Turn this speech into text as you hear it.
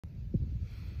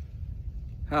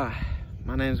Hi,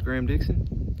 my name is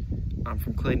Dixon. I'm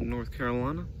from Clayton, North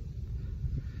Carolina.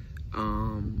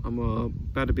 I'm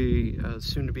about to be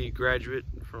soon-to-be graduate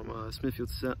from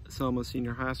Smithfield-Selma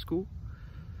Senior High School.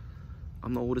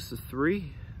 I'm the oldest of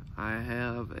three. I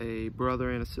have a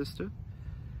brother and a sister.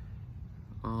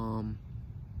 My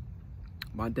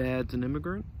dad's an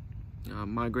immigrant.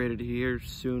 Migrated here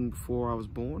soon before I was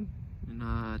born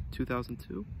in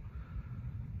 2002.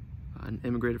 I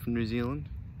immigrated from New Zealand.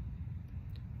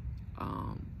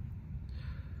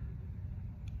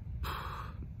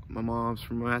 My mom's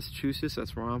from Massachusetts,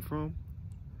 that's where I'm from.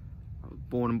 I was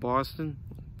born in Boston,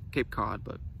 Cape Cod,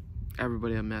 but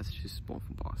everybody in Massachusetts is born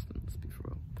from Boston, let's be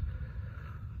for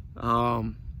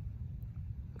real.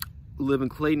 Live in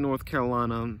Clayton, North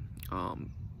Carolina,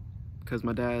 because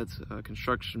my dad's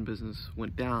construction business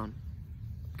went down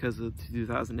because of the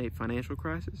 2008 financial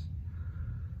crisis.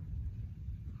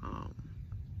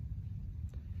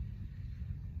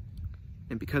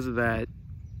 And because of that,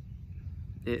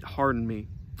 it hardened me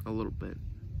a little bit.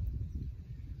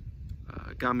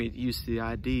 Got me used to the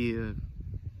idea of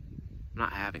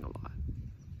not having a lot.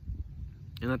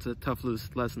 And that's a tough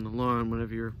lesson to learn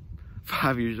whenever you're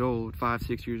 5 years old, 5,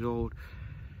 6 years old.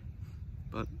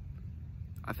 But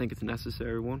I think it's a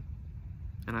necessary one.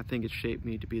 And I think it shaped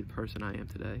me to be the person I am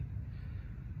today.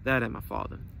 That and my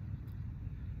father.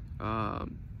 To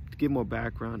give more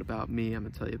background about me, I'm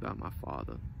gonna tell you about my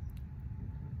father.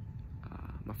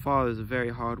 My father is a very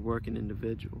hard-working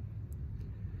individual.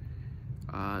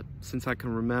 Since I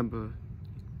can remember,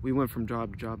 we went from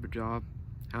job to job to job,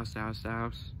 house to house to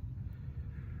house,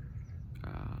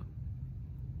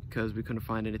 because we couldn't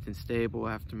find anything stable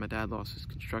after my dad lost his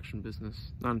construction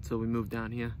business. Not until we moved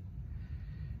down here.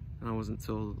 And it wasn't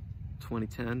until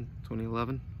 2010,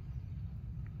 2011.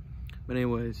 But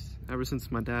anyways, ever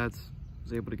since my dad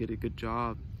was able to get a good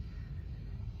job,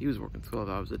 he was working 12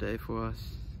 hours a day for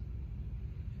us.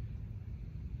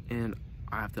 And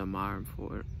I have to admire him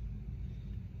for it.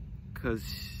 Because,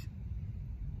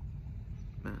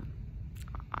 man,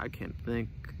 I can't think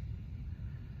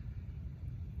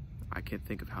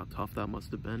of how tough that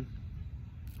must have been.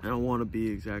 I don't want to be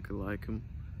exactly like him.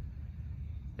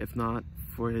 If not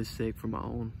for his sake, for my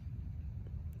own.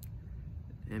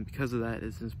 And because of that,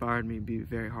 it's inspired me to be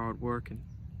very hardworking.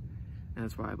 And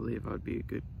that's why I believe I would be a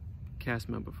good cast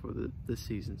member for this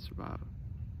season's Survivor.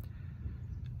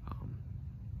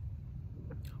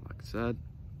 Like I said,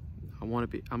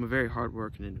 I'm a very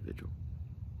hardworking individual.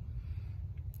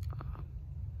 I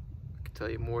can tell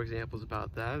you more examples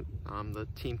about that. I'm the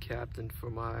team captain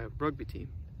for my rugby team,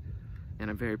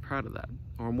 and I'm very proud of that.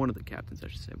 Or I'm one of the captains, I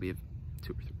should say. We have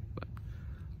 2 or 3, but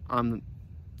I'm,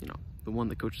 the one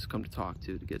the coaches come to talk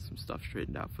to get some stuff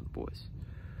straightened out for the boys.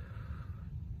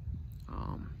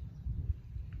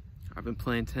 I've been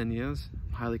playing 10 years.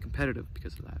 I'm highly competitive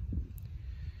because of that,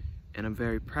 and I'm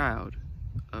very proud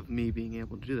of me being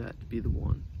able to do that, to be the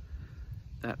one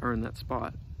that earned that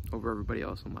spot over everybody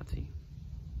else on my team.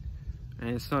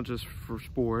 And it's not just for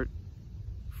sport,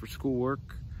 for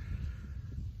schoolwork.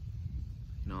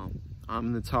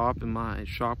 I'm the top in my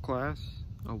shop class,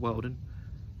 welding.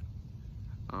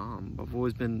 I've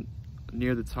always been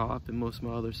near the top in most of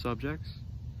my other subjects.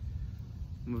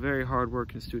 I'm a very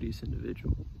hardworking, studious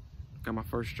individual. Got my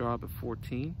first job at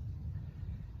 14.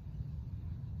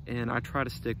 And I try to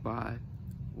stick by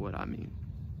what I mean.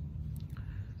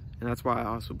 And that's why I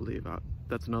also believe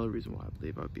that's another reason why I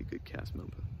believe I would be a good cast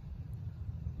member.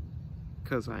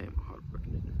 Because I am a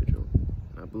hardworking individual.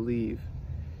 And I believe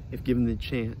if given the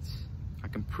chance, I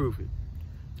can prove it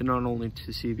to not only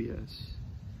to CBS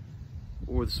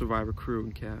or the Survivor crew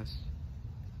and cast,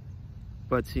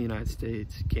 but to the United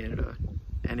States, Canada,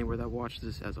 anywhere that watches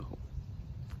this as a whole.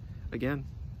 Again,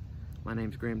 my name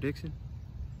is Dixon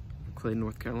from Clayton,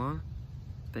 North Carolina.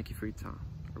 Thank you for your time.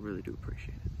 I really do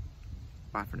appreciate it.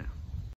 Bye for now.